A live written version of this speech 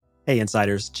Hey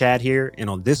Insiders, Chad here, and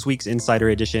on this week's Insider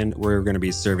Edition, we're going to be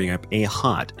serving up a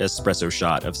hot espresso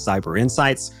shot of cyber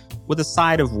insights with a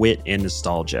side of wit and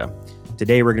nostalgia.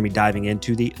 Today we're going to be diving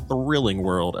into the thrilling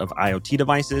world of IoT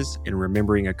devices and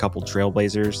remembering a couple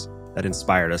trailblazers that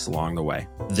inspired us along the way.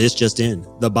 This just in,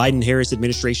 the Biden-Harris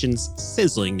administration's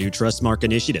sizzling new Trustmark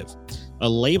initiative, a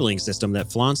labeling system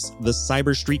that flaunts the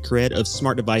cyber street cred of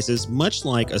smart devices much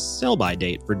like a sell-by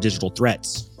date for digital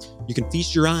threats. You can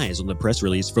feast your eyes on the press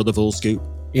release for the full scoop.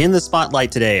 In the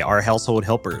spotlight today are household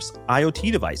helpers,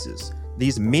 IoT devices.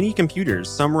 These mini computers,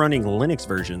 some running Linux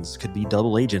versions, could be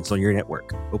double agents on your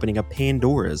network, opening up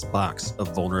Pandora's box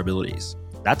of vulnerabilities.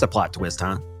 That's a plot twist,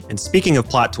 huh? And speaking of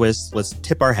plot twists, let's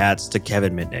tip our hats to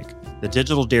Kevin Mitnick, the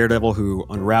digital daredevil who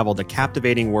unraveled the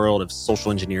captivating world of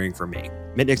social engineering for me.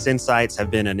 Mitnick's insights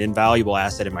have been an invaluable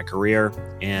asset in my career,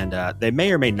 and they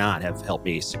may or may not have helped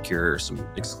me secure some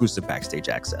exclusive backstage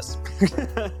access.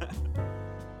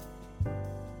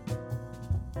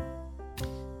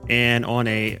 And on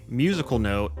a musical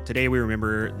note, today we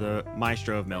remember the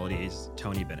maestro of melodies,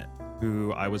 Tony Bennett,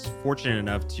 who I was fortunate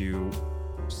enough to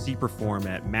see perform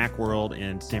at Macworld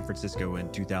in San Francisco in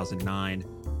 2009.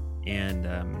 And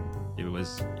it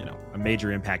was, a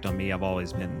major impact on me. I've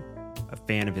always been a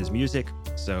fan of his music,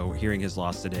 so hearing his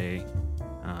loss today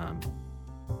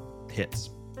hits.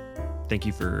 Thank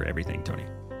you for everything, Tony.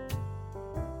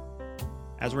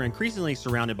 As we're increasingly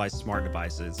surrounded by smart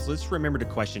devices, let's remember to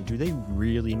question, do they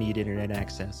really need internet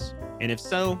access? And if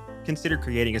so, consider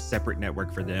creating a separate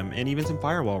network for them and even some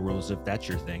firewall rules if that's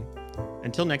your thing.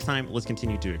 Until next time, let's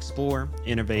continue to explore,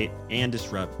 innovate, and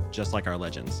disrupt just like our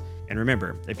legends. And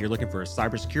remember, if you're looking for a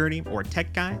cybersecurity or a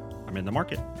tech guy, I'm in the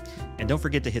market. And don't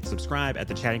forget to hit subscribe at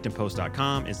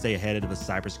thechattingtonpost.com and stay ahead of the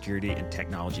cybersecurity and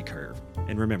technology curve.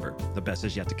 And remember, the best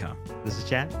is yet to come. This is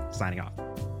Chad, signing off.